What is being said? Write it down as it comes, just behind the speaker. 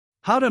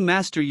How to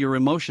Master Your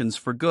Emotions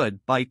for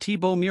Good by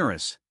Thibaut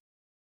Meurisse.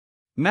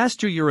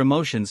 Master Your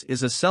Emotions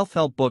is a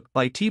self-help book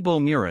by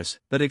Thibaut Meurisse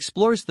that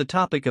explores the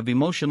topic of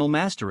emotional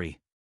mastery.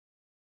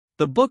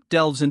 The book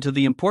delves into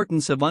the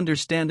importance of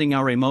understanding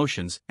our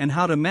emotions and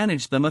how to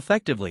manage them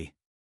effectively.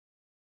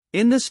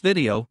 In this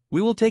video,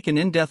 we will take an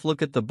in-depth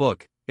look at the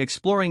book,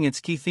 exploring its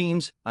key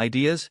themes,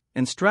 ideas,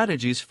 and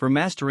strategies for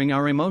mastering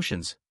our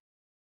emotions.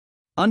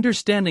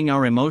 Understanding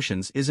our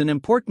emotions is an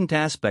important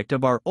aspect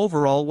of our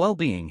overall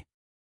well-being.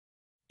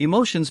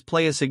 Emotions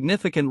play a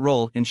significant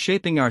role in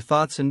shaping our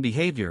thoughts and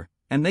behavior,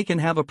 and they can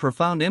have a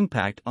profound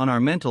impact on our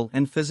mental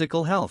and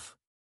physical health.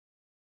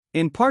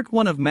 In Part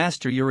 1 of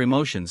Master Your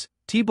Emotions,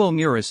 Thibaut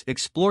Meurisse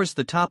explores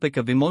the topic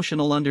of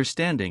emotional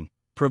understanding,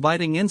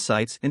 providing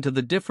insights into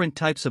the different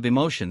types of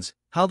emotions,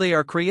 how they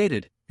are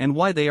created, and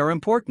why they are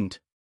important.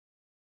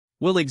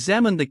 We'll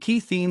examine the key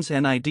themes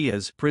and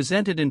ideas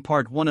presented in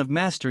Part 1 of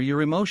Master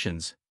Your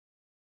Emotions.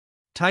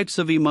 Types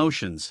of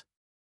emotions.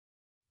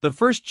 The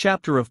first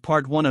chapter of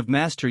Part 1 of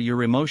Master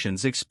Your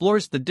Emotions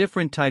explores the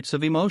different types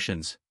of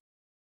emotions.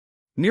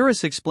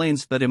 Meurisse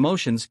explains that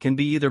emotions can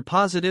be either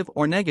positive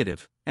or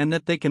negative, and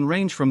that they can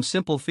range from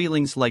simple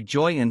feelings like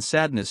joy and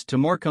sadness to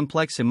more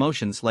complex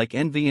emotions like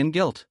envy and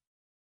guilt.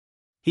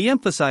 He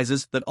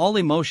emphasizes that all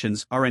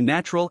emotions are a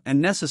natural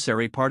and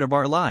necessary part of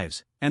our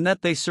lives, and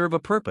that they serve a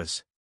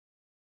purpose.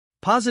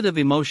 Positive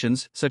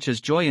emotions, such as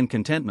joy and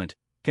contentment,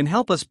 can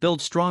help us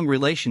build strong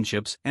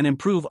relationships and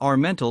improve our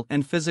mental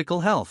and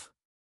physical health.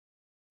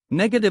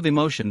 Negative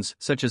emotions,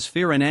 such as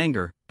fear and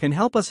anger, can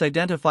help us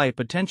identify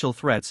potential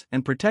threats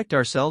and protect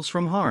ourselves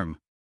from harm.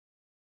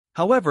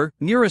 However,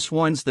 Meurisse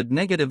warns that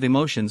negative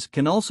emotions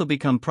can also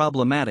become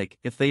problematic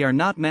if they are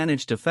not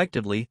managed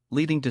effectively,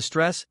 leading to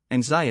stress,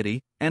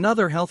 anxiety, and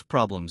other health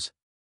problems.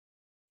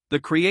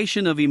 The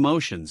creation of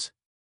emotions.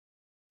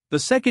 The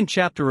second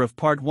chapter of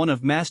Part 1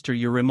 of Master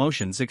Your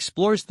Emotions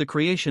explores the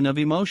creation of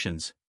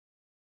emotions.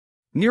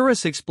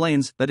 Meurisse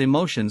explains that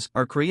emotions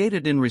are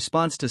created in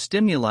response to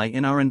stimuli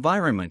in our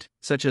environment,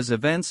 such as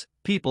events,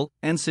 people,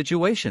 and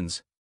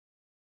situations.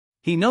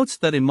 He notes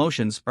that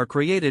emotions are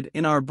created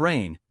in our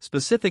brain,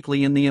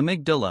 specifically in the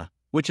amygdala,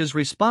 which is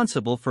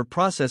responsible for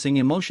processing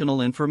emotional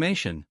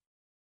information.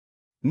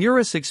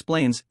 Meurisse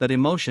explains that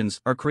emotions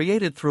are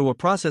created through a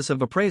process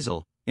of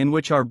appraisal, in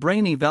which our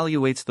brain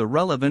evaluates the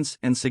relevance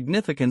and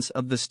significance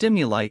of the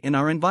stimuli in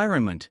our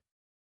environment.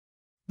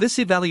 This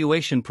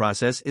evaluation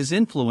process is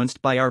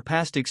influenced by our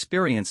past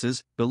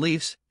experiences,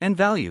 beliefs, and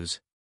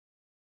values.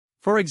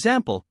 For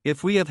example,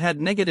 if we have had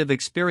negative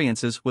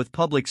experiences with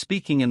public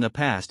speaking in the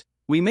past,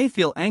 we may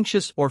feel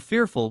anxious or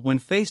fearful when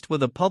faced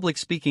with a public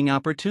speaking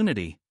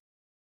opportunity.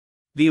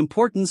 The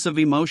importance of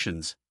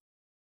emotions.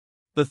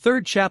 The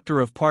third chapter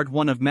of Part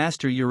 1 of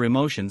Master Your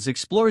Emotions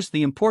explores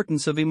the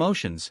importance of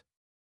emotions.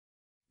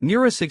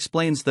 Meurisse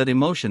explains that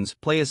emotions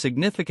play a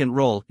significant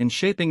role in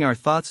shaping our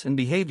thoughts and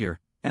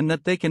behavior, and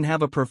that they can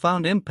have a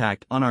profound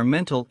impact on our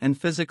mental and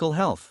physical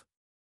health.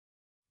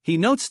 He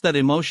notes that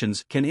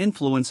emotions can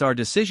influence our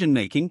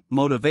decision-making,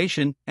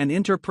 motivation, and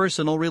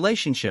interpersonal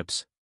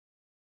relationships.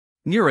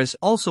 Meurisse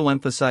also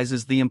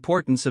emphasizes the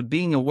importance of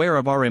being aware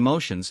of our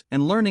emotions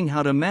and learning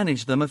how to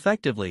manage them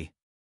effectively.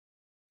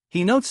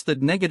 He notes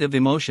that negative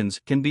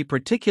emotions can be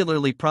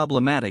particularly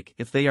problematic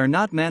if they are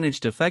not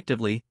managed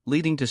effectively,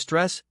 leading to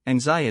stress,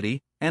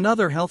 anxiety, and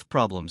other health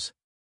problems.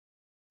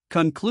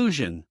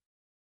 Conclusion.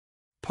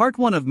 Part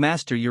 1 of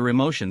Master Your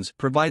Emotions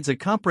provides a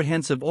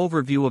comprehensive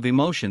overview of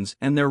emotions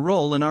and their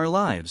role in our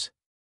lives.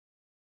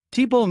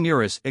 Thibaut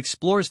Meurisse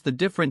explores the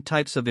different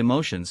types of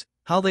emotions,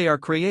 how they are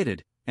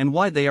created, and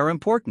why they are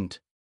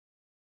important.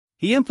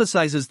 He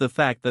emphasizes the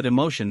fact that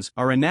emotions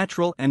are a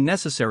natural and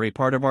necessary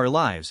part of our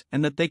lives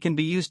and that they can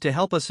be used to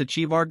help us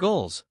achieve our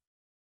goals.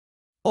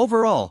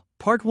 Overall,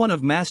 Part 1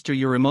 of Master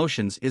Your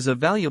Emotions is a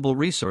valuable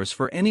resource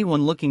for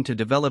anyone looking to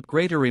develop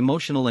greater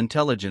emotional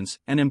intelligence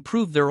and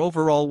improve their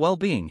overall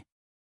well-being.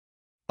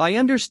 By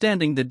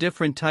understanding the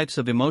different types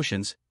of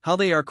emotions, how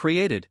they are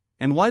created,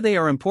 and why they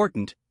are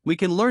important, we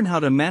can learn how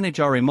to manage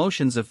our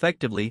emotions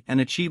effectively and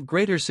achieve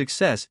greater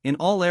success in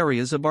all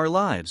areas of our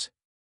lives.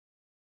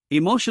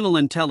 Emotional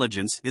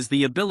intelligence is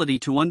the ability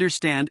to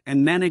understand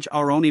and manage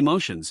our own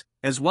emotions,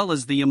 as well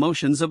as the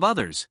emotions of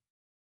others.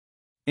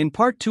 In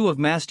Part 2 of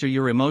Master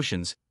Your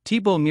Emotions,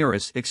 Thibaut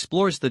Meurisse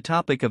explores the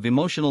topic of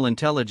emotional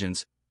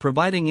intelligence,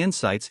 providing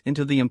insights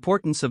into the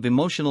importance of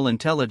emotional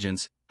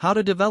intelligence, how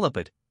to develop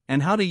it,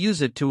 and how to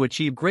use it to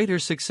achieve greater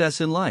success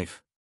in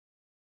life.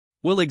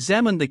 We'll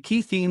examine the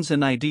key themes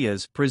and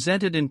ideas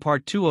presented in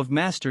Part 2 of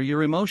Master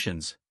Your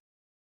Emotions.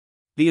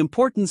 The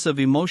importance of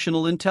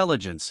emotional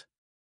intelligence.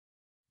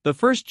 The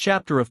first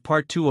chapter of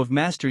Part 2 of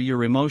Master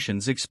Your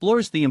Emotions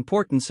explores the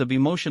importance of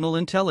emotional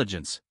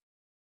intelligence.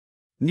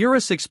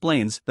 Meurisse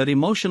explains that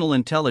emotional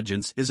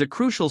intelligence is a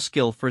crucial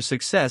skill for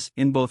success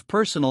in both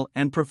personal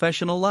and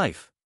professional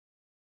life.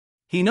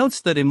 He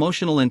notes that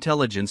emotional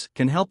intelligence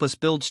can help us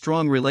build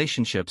strong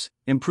relationships,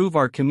 improve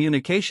our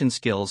communication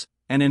skills,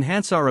 and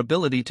enhance our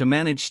ability to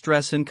manage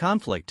stress and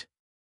conflict.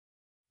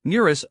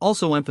 Meurisse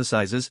also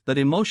emphasizes that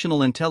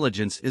emotional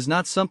intelligence is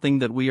not something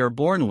that we are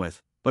born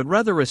with, but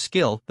rather a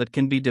skill that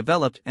can be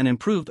developed and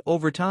improved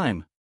over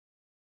time.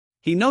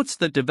 He notes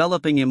that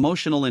developing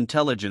emotional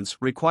intelligence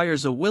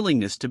requires a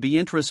willingness to be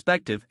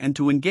introspective and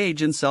to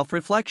engage in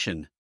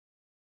self-reflection.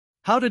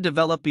 How to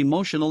develop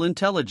emotional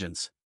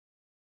intelligence.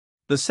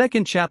 The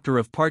second chapter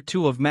of Part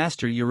 2 of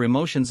Master Your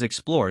Emotions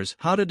explores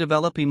how to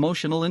develop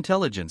emotional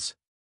intelligence.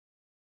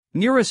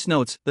 Meurisse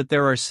notes that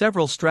there are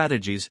several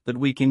strategies that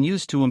we can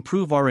use to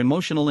improve our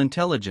emotional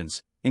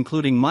intelligence,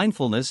 including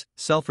mindfulness,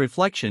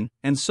 self-reflection,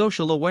 and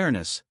social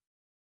awareness.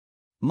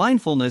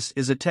 Mindfulness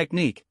is a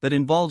technique that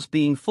involves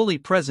being fully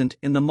present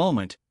in the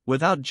moment,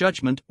 without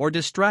judgment or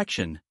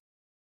distraction.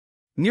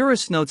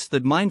 Meurisse notes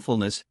that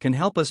mindfulness can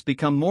help us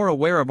become more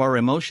aware of our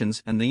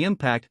emotions and the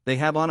impact they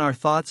have on our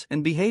thoughts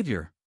and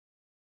behavior.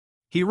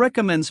 He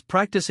recommends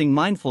practicing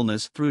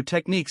mindfulness through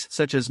techniques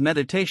such as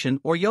meditation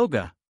or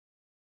yoga.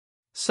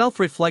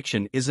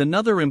 Self-reflection is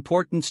another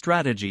important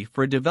strategy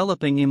for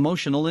developing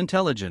emotional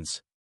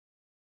intelligence.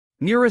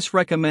 Meurisse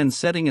recommends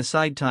setting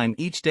aside time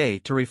each day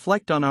to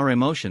reflect on our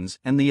emotions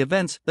and the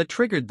events that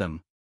triggered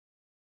them.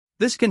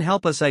 This can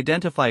help us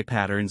identify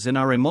patterns in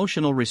our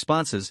emotional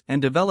responses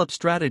and develop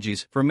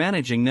strategies for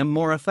managing them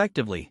more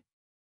effectively.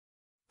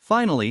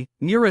 Finally,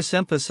 Meurisse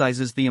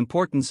emphasizes the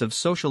importance of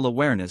social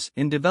awareness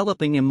in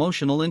developing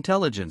emotional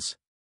intelligence.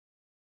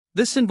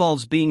 This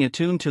involves being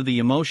attuned to the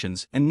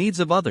emotions and needs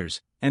of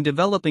others, and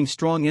developing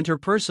strong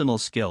interpersonal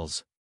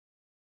skills.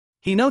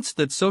 He notes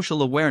that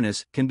social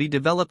awareness can be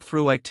developed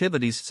through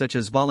activities such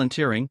as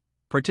volunteering,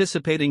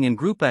 participating in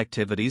group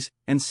activities,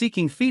 and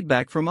seeking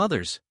feedback from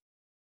others.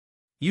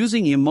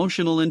 Using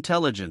emotional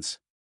intelligence.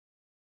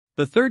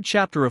 The third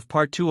chapter of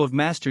Part 2 of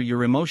Master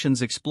Your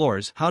Emotions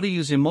explores how to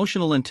use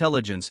emotional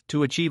intelligence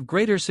to achieve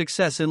greater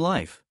success in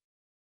life.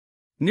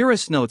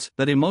 Meurisse notes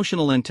that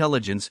emotional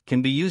intelligence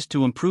can be used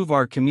to improve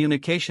our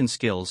communication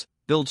skills,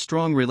 build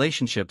strong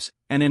relationships,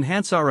 and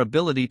enhance our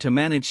ability to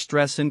manage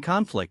stress and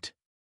conflict.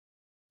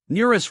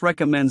 Meurisse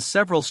recommends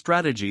several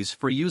strategies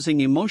for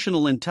using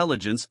emotional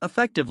intelligence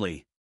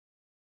effectively.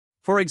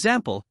 For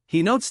example,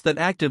 he notes that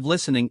active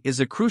listening is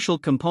a crucial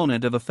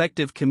component of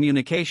effective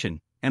communication,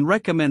 and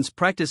recommends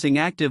practicing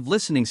active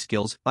listening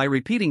skills by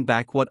repeating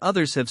back what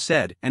others have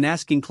said and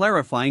asking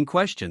clarifying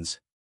questions.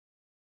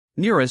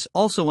 Meurisse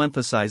also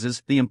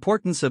emphasizes the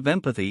importance of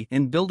empathy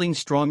in building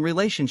strong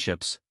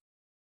relationships.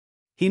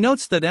 He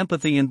notes that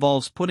empathy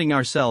involves putting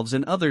ourselves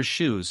in others'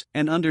 shoes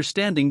and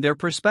understanding their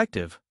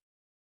perspective.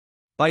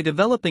 By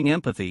developing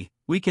empathy,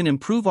 we can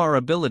improve our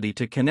ability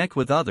to connect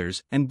with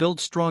others and build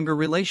stronger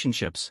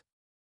relationships.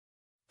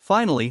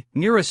 Finally,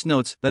 Meurisse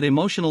notes that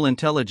emotional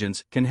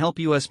intelligence can help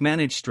us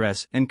manage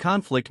stress and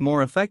conflict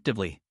more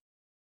effectively.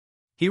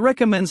 He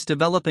recommends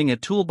developing a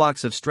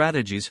toolbox of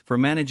strategies for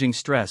managing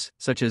stress,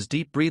 such as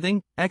deep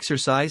breathing,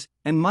 exercise,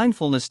 and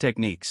mindfulness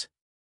techniques.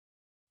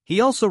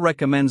 He also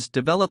recommends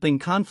developing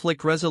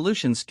conflict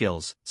resolution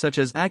skills, such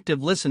as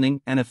active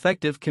listening and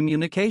effective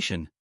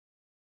communication.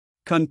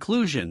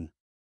 Conclusion.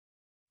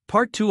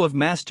 Part 2 of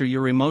Master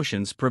Your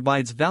Emotions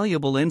provides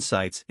valuable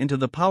insights into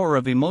the power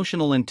of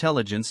emotional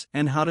intelligence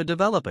and how to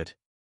develop it.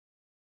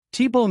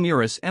 Thibaut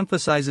Meurisse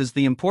emphasizes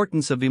the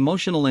importance of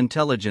emotional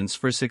intelligence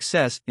for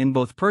success in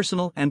both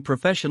personal and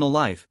professional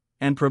life,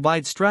 and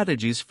provides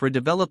strategies for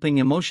developing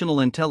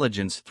emotional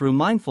intelligence through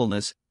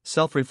mindfulness,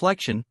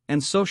 self-reflection,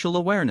 and social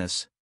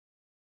awareness.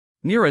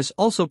 Meurisse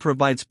also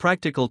provides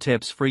practical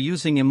tips for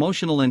using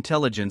emotional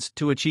intelligence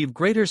to achieve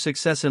greater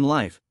success in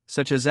life,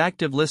 such as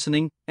active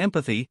listening,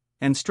 empathy,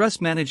 and stress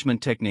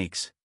management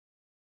techniques.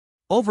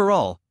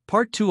 Overall,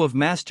 Part 2 of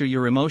Master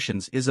Your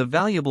Emotions is a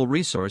valuable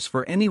resource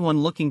for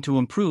anyone looking to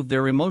improve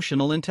their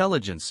emotional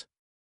intelligence.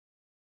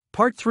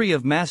 Part 3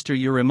 of Master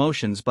Your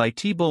Emotions by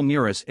Thibaut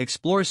Meurisse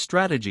explores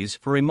strategies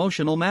for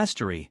emotional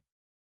mastery.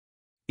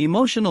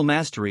 Emotional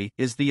mastery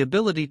is the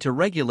ability to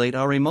regulate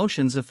our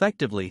emotions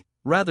effectively,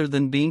 rather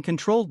than being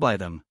controlled by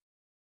them.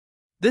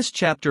 This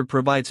chapter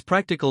provides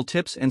practical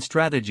tips and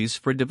strategies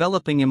for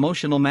developing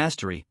emotional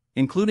mastery,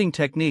 including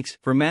techniques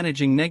for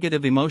managing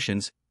negative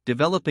emotions,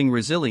 developing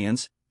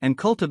resilience, and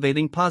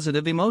cultivating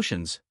positive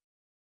emotions.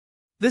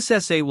 This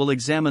essay will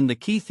examine the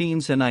key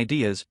themes and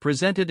ideas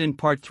presented in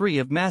Part 3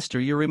 of Master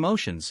Your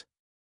Emotions.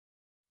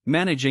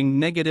 Managing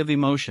negative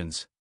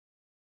emotions.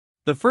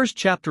 The first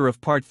chapter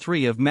of Part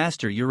 3 of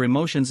Master Your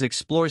Emotions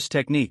explores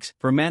techniques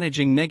for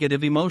managing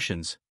negative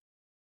emotions.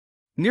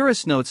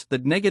 Meurisse notes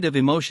that negative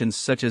emotions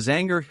such as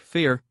anger,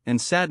 fear, and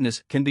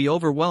sadness can be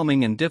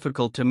overwhelming and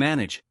difficult to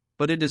manage,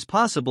 but it is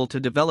possible to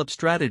develop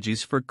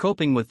strategies for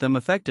coping with them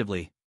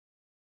effectively.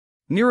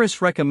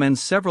 Meurisse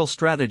recommends several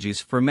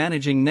strategies for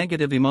managing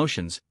negative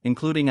emotions,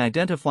 including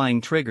identifying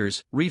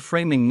triggers,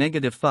 reframing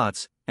negative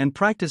thoughts, and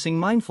practicing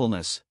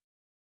mindfulness.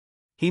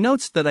 He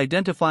notes that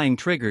identifying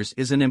triggers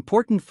is an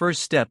important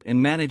first step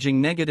in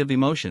managing negative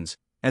emotions,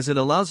 as it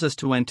allows us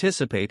to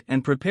anticipate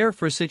and prepare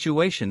for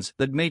situations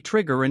that may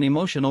trigger an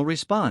emotional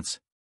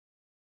response.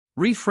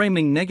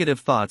 Reframing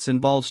negative thoughts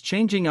involves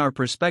changing our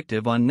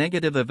perspective on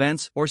negative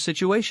events or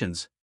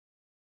situations.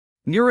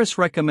 Meurisse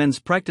recommends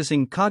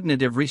practicing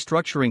cognitive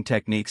restructuring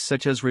techniques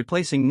such as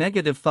replacing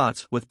negative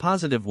thoughts with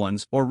positive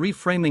ones or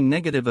reframing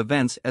negative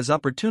events as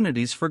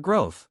opportunities for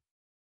growth.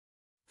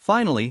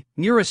 Finally,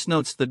 Meurisse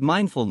notes that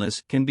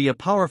mindfulness can be a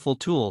powerful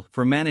tool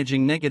for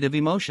managing negative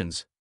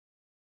emotions.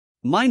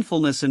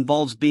 Mindfulness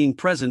involves being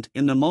present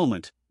in the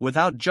moment,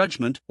 without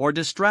judgment or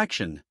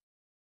distraction.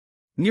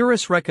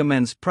 Meurisse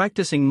recommends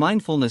practicing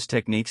mindfulness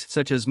techniques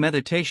such as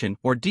meditation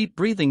or deep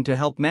breathing to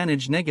help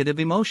manage negative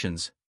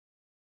emotions.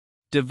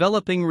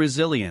 Developing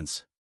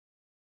resilience.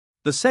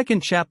 The second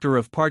chapter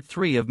of Part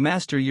 3 of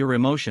Master Your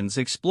Emotions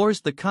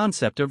explores the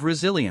concept of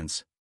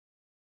resilience.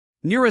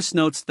 Meurisse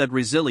notes that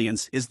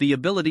resilience is the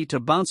ability to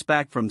bounce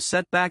back from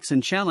setbacks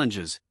and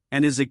challenges,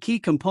 and is a key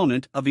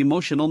component of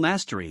emotional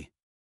mastery.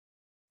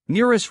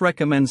 Meurisse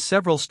recommends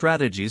several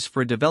strategies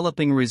for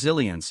developing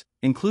resilience,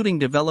 including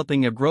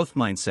developing a growth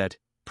mindset,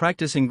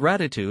 practicing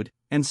gratitude,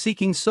 and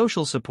seeking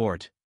social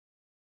support.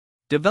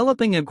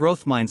 Developing a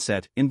growth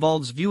mindset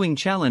involves viewing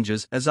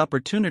challenges as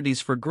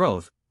opportunities for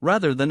growth,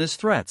 rather than as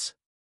threats.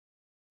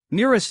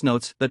 Meurisse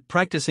notes that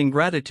practicing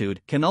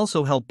gratitude can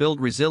also help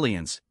build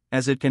resilience,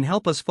 as it can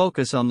help us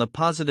focus on the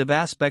positive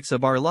aspects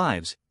of our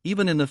lives,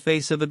 even in the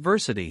face of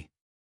adversity.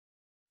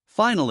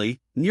 Finally,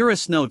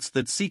 Meurisse notes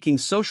that seeking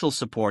social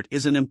support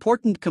is an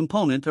important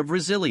component of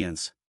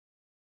resilience.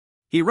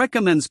 He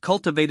recommends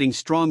cultivating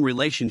strong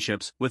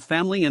relationships with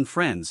family and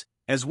friends,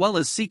 as well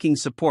as seeking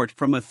support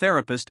from a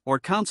therapist or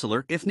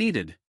counselor if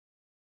needed.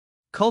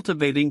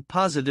 Cultivating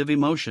positive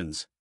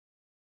emotions.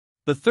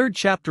 The third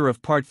chapter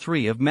of Part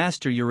 3 of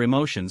Master Your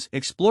Emotions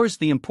explores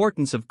the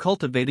importance of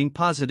cultivating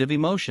positive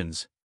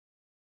emotions.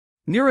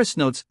 Meurisse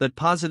notes that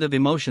positive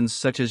emotions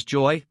such as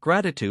joy,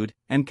 gratitude,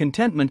 and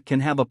contentment can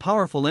have a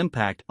powerful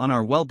impact on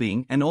our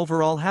well-being and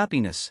overall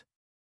happiness.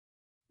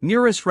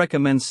 Meurisse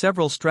recommends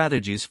several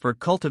strategies for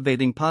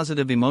cultivating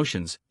positive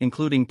emotions,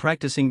 including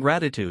practicing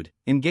gratitude,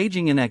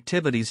 engaging in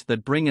activities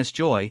that bring us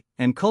joy,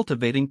 and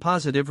cultivating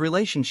positive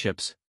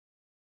relationships.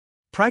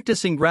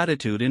 Practicing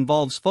gratitude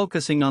involves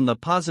focusing on the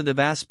positive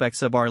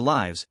aspects of our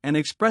lives and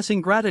expressing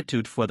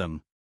gratitude for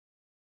them.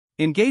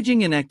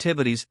 Engaging in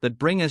activities that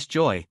bring us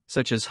joy,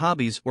 such as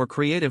hobbies or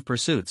creative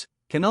pursuits,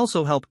 can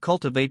also help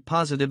cultivate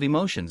positive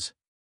emotions.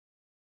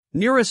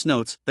 Meurisse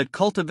notes that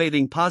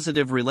cultivating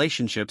positive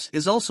relationships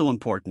is also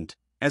important,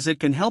 as it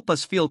can help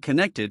us feel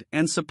connected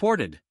and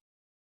supported.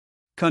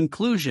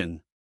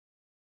 Conclusion.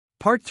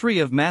 Part 3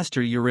 of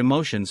Master Your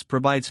Emotions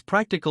provides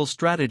practical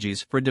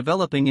strategies for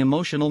developing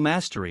emotional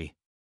mastery.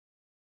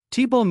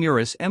 Thibaut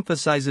Meurisse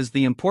emphasizes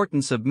the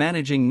importance of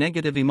managing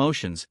negative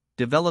emotions,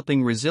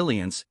 developing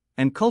resilience,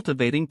 and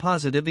cultivating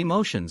positive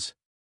emotions.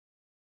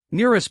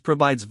 Meurisse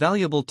provides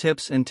valuable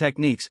tips and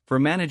techniques for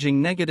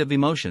managing negative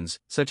emotions,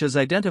 such as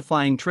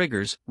identifying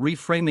triggers,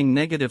 reframing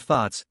negative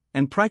thoughts,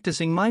 and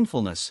practicing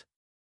mindfulness.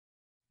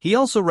 He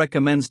also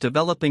recommends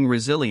developing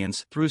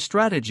resilience through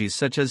strategies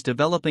such as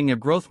developing a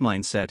growth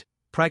mindset,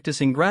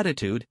 practicing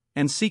gratitude,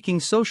 and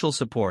seeking social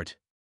support.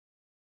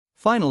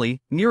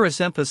 Finally, Meurisse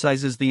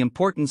emphasizes the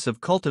importance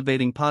of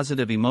cultivating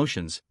positive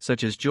emotions,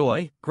 such as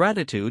joy,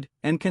 gratitude,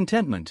 and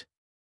contentment.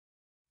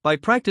 By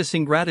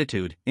practicing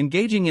gratitude,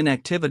 engaging in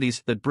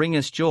activities that bring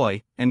us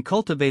joy, and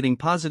cultivating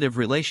positive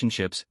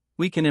relationships,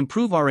 we can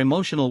improve our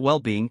emotional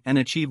well-being and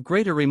achieve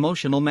greater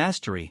emotional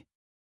mastery.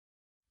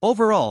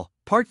 Overall,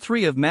 Part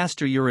 3 of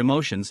Master Your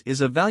Emotions is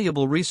a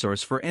valuable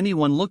resource for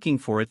anyone looking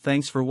for it.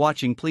 Thanks for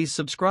watching. Please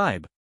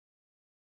subscribe.